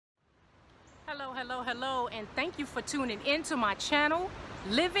Hello, hello, hello, and thank you for tuning in to my channel,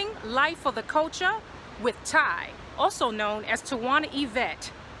 Living Life for the Culture with Ty, also known as Twana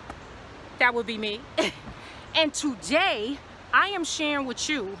Yvette. That would be me. And today, I am sharing with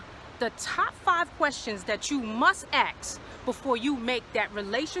you the top 5 questions that you must ask before you make that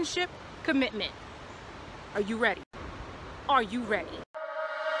relationship commitment. Are you ready? Are you ready?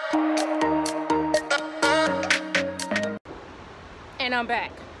 And I'm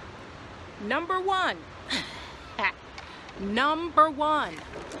back. Number 1. Number 1.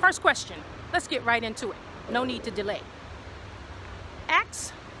 First question. Let's get right into it. No need to delay.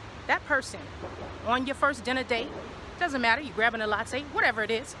 Ask that person on your first dinner date. Doesn't matter. You're grabbing a latte, whatever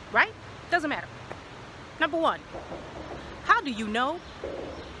it is, right? Doesn't matter. Number 1. How do you know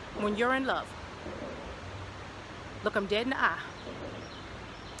when you're in love? Look them dead in the eye.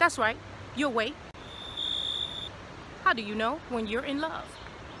 That's right. You'll wait. How do you know when you're in love?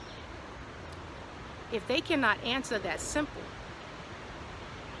 If they cannot answer that simple,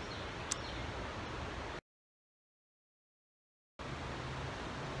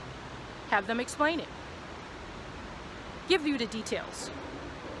 have them explain it. Give you the details.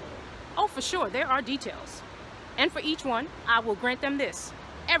 Oh, for sure, there are details. And for each one, I will grant them this.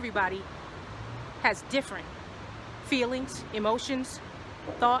 Everybody has different feelings, emotions,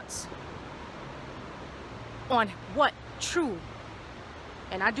 thoughts on what true,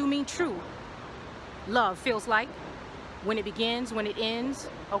 and I do mean true, love feels like, when it begins, when it ends,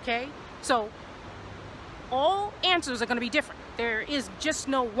 okay? So all answers are going to be different. There is just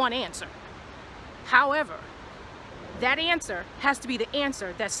no one answer. However, that answer has to be the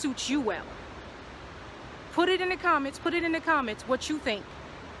answer that suits you well. Put it in the comments, what you think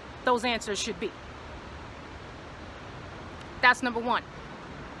those answers should be. That's number 1.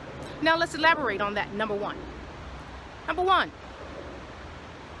 Now let's elaborate on that. Number 1. Number 1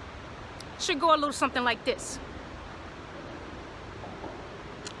 should go a little something like this.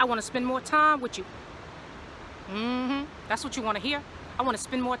 I want to spend more time with you. That's what you want to hear. I want to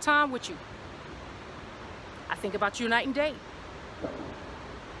spend more time with you. I think about you night and day.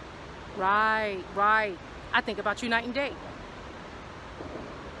 Right. I think about you night and day.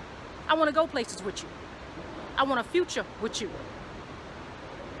 I want to go places with you. I want a future with you.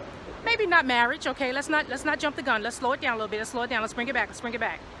 Maybe not marriage, okay? Let's not jump the gun. Let's slow it down a little bit. Let's slow it down. Let's bring it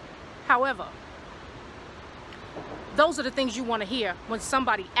back. However, those are the things you want to hear when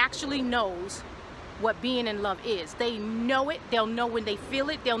somebody actually knows what being in love is. They know it. They'll know when they feel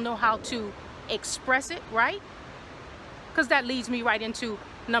it. They'll know how to express it, right? Because that leads me right into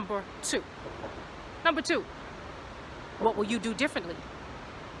number 2. Number 2, what will you do differently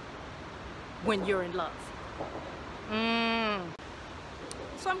when you're in love?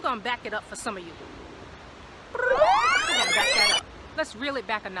 So I'm going to back it up for some of you. I'm going to back that up. Let's reel it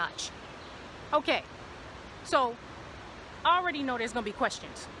back a notch. Okay, so I already know there's going to be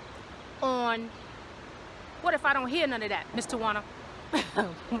questions on what if I don't hear none of that, Miss Twana?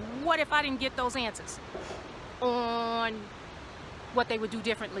 What if I didn't get those answers on what they would do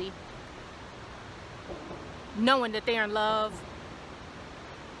differently, knowing that they're in love,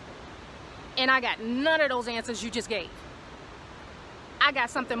 and I got none of those answers you just gave. I got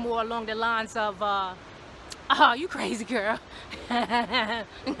something more along the lines of, oh, you crazy girl.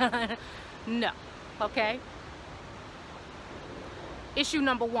 No, okay? Issue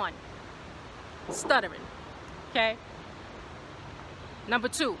number 1, stuttering, okay? Number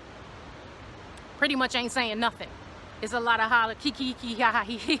 2, pretty much ain't saying nothing. It's a lot of holler, kiki, ha ha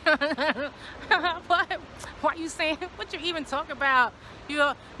he. What? Why you saying? What you even talk about?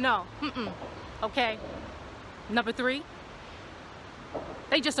 No, okay. Number 3,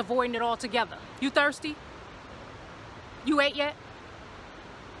 they just avoiding it altogether. You thirsty? You ate yet?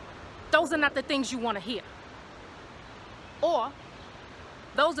 Those are not the things you want to hear. Or,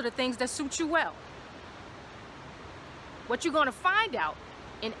 those are the things that suit you well. What you're going to find out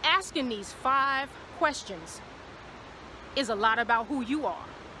in asking these 5 questions is a lot about who you are.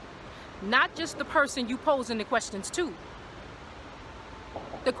 Not just the person you posing the questions to.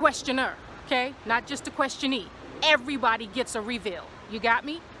 The questioner, okay? Not just the questionee. Everybody gets a reveal. You got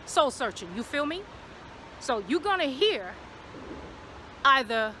me? Soul searching, you feel me? So you're gonna hear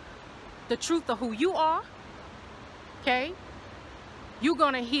either the truth of who you are, okay? You're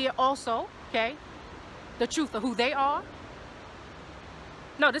gonna hear also, okay, the truth of who they are.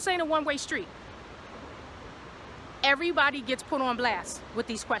 No, this ain't a one-way street. Everybody gets put on blast with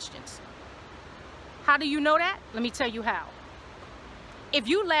these questions. How do you know that? Let me tell you how. If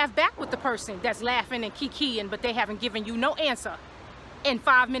you laugh back with the person that's laughing and kikiing, but they haven't given you no answer, and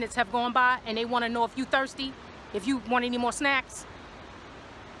 5 minutes have gone by and they want to know if you thirsty, if you want any more snacks,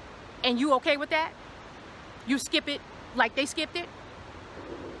 and you okay with that? You skip it like they skipped it?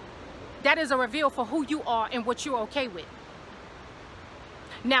 That is a reveal for who you are and what you're okay with.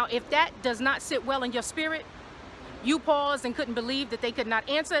 Now, if that does not sit well in your spirit, you paused and couldn't believe that they could not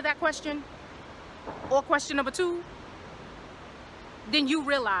answer that question, or question number 2, then you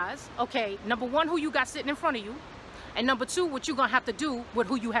realize, okay, number 1, who you got sitting in front of you, and number 2, what you're gonna have to do with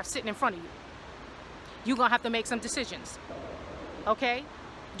who you have sitting in front of you. You're gonna have to make some decisions, okay?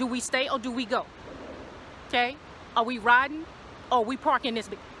 Do we stay or do we go? Okay? Are we riding or are we parking this,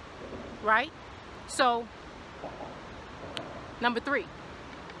 right? So, number 3.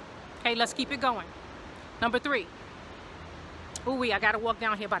 Okay, let's keep it going. Number 3. Ooh, I gotta walk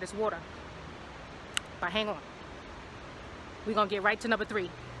down here by this water. But hang on. We're gonna get right to number 3.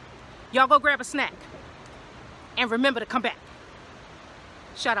 Y'all go grab a snack. And remember to come back.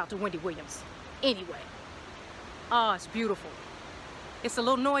 Shout out to Wendy Williams. Anyway. Oh, it's beautiful. It's a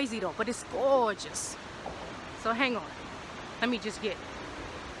little noisy though, but it's gorgeous. So hang on. Let me just get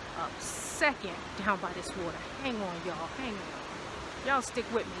a second down by this water. Hang on, y'all. Hang on. Y'all stick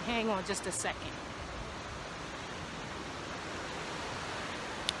with me. Hang on just a second.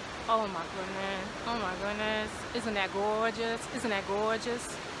 Oh my goodness. Oh my goodness. Isn't that gorgeous? Isn't that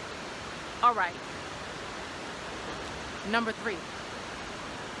gorgeous? All right. Number 3.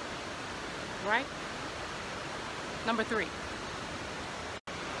 Right? Number 3.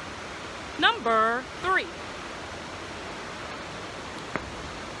 Number 3.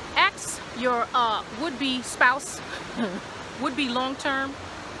 Ask your would-be spouse, would-be long-term,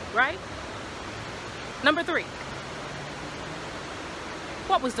 right? Number 3.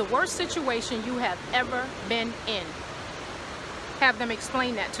 What was the worst situation you have ever been in? Have them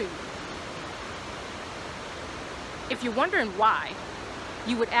explain that to you. If you're wondering why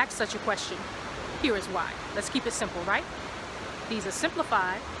you would ask such a question, here is why. Let's keep it simple, right? These are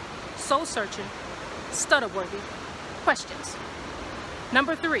simplified, soul-searching, stutter-worthy questions.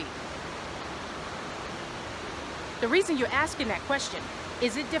 Number 3. The reason you're asking that question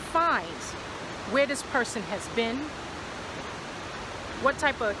is it defines where this person has been, what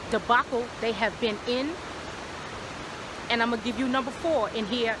type of debacle they have been in, and I'm gonna give you number 4 in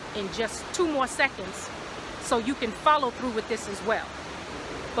here in just 2 more seconds so you can follow through with this as well.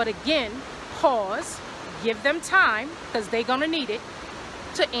 But again, pause, give them time, because they're gonna need it,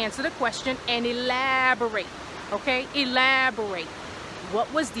 to answer the question and elaborate, okay? Elaborate.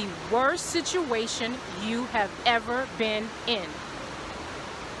 What was the worst situation you have ever been in?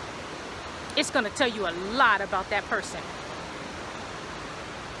 It's gonna tell you a lot about that person.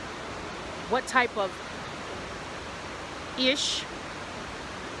 What type of ish?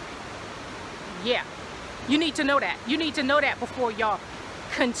 Yeah, you need to know that. You need to know that before y'all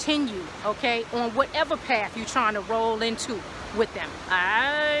continue, okay, on whatever path you're trying to roll into with them.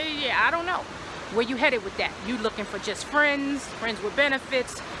 I don't know. Where you headed with that? You looking for just friends with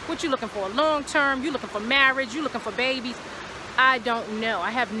benefits? What you looking for? Long term? You looking for marriage? You looking for babies? I don't know.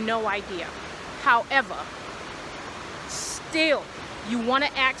 I have no idea. However, still, you want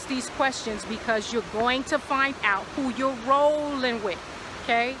to ask these questions because you're going to find out who you're rolling with,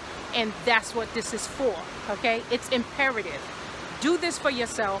 okay? And that's what this is for, okay? It's imperative. Do this for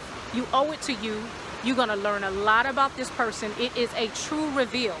yourself. You owe it to you. You're going to learn a lot about this person. It is a true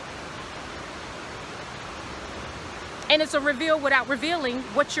reveal. And it's a reveal without revealing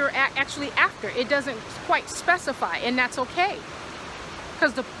what you're actually after. It doesn't quite specify, and that's okay.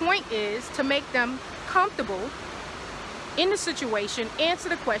 Because the point is to make them comfortable in the situation, answer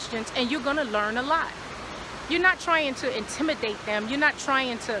the questions, and you're going to learn a lot. You're not trying to intimidate them. You're not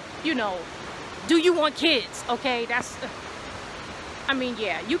trying to, you know, do you want kids? Okay, that's... I mean,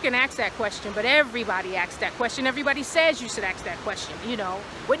 yeah, you can ask that question, but everybody asks that question. Everybody says you should ask that question, you know.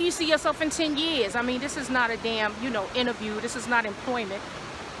 Where do you see yourself in 10 years? I mean, this is not a damn, you know, interview. This is not employment.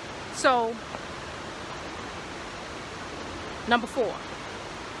 So, number 4.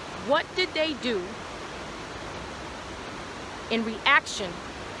 What did they do in reaction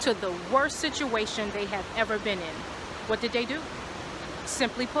to the worst situation they have ever been in? What did they do?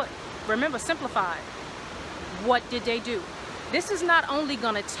 Simply put. Remember, simplified. What did they do? This is not only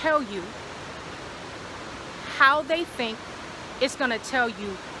going to tell you how they think, it's going to tell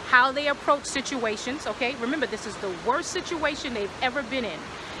you how they approach situations, okay? Remember, this is the worst situation they've ever been in.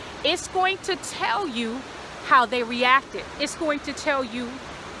 It's going to tell you how they reacted. It's going to tell you,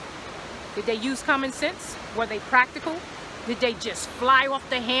 did they use common sense? Were they practical? Did they just fly off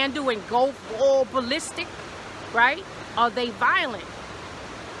the handle and go all ballistic, right? Are they violent?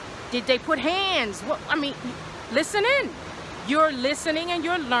 Did they put hands? Well, I mean, listen in. You're listening and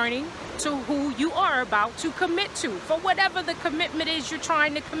you're learning to who you are about to commit to, for whatever the commitment is you're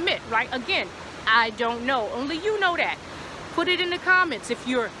trying to commit, right? Again, I don't know. Only you know that. Put it in the comments if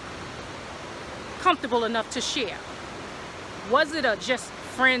you're comfortable enough to share. Was it just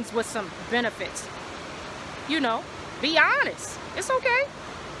friends with some benefits? You know, be honest. It's okay.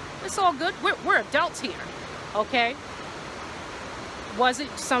 It's all good. We're adults here, okay? Was it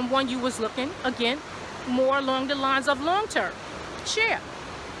someone you was looking, again, more along the lines of long-term? Share.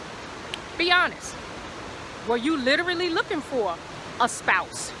 Be honest. Were you literally looking for a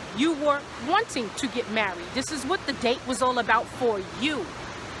spouse? You were wanting to get married. This is what the date was all about for you.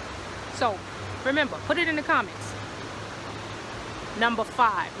 So remember, put it in the comments. Number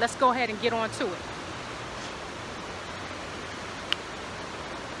 5. Let's go ahead and get on to it.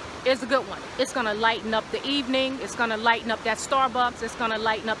 It's a good one. It's gonna lighten up the evening. It's gonna lighten up that Starbucks. It's gonna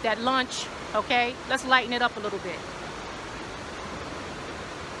lighten up that lunch. Okay? Let's lighten it up a little bit.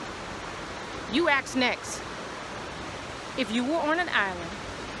 You ask next. If you were on an island,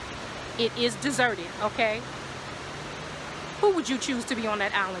 it is deserted, okay? Who would you choose to be on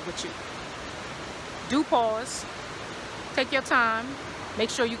that island with you? Do pause. Take your time. Make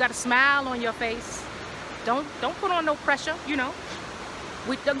sure you got a smile on your face. Don't put on no pressure, you know.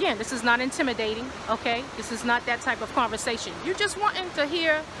 Again, this is not intimidating, okay? This is not that type of conversation. You're just wanting to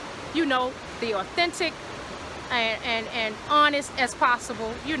hear, you know, the authentic and honest as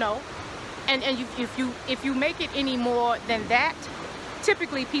possible, you know. And if you make it any more than that,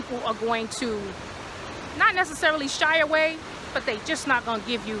 typically people are going to not necessarily shy away, but they just not gonna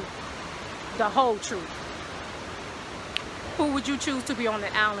give you the whole truth. Who would you choose to be on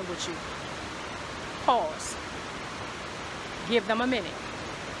the island with you? Pause. Give them a minute.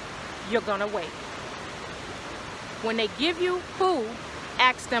 You're gonna wait. When they give you who,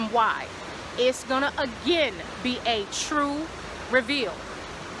 ask them why. It's gonna again be a true reveal.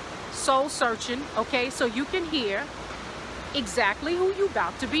 Soul searching, okay, so you can hear exactly who you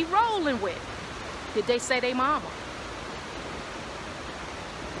about to be rolling with. Did they say they mama?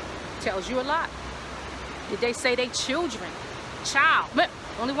 Tells you a lot. Did they say they children? Child.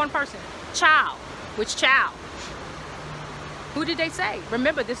 Only one person. Child. Which child? Who did they say?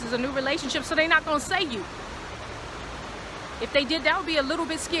 Remember, this is a new relationship, so they're not gonna say you. If they did, that would be a little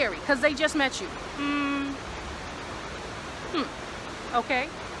bit scary because they just met you. Okay.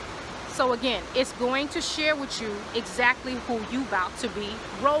 So again, it's going to share with you exactly who you about to be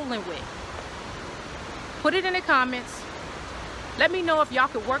rolling with. Put it in the comments. Let me know if y'all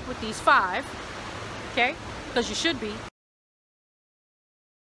could work with these 5, okay? Because you should be.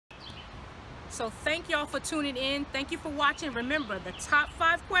 So thank y'all for tuning in. Thank you for watching. Remember, the top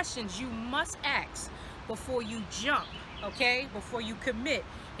 5 questions you must ask before you jump, okay? Before you commit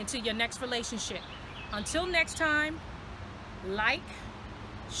into your next relationship. Until next time, like,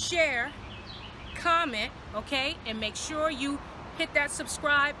 share, comment, okay? And make sure you hit that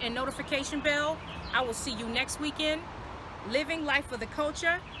subscribe and notification bell. I will see you next weekend. Living Life for the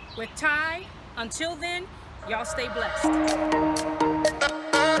Culture with Ty. Until then, y'all stay blessed.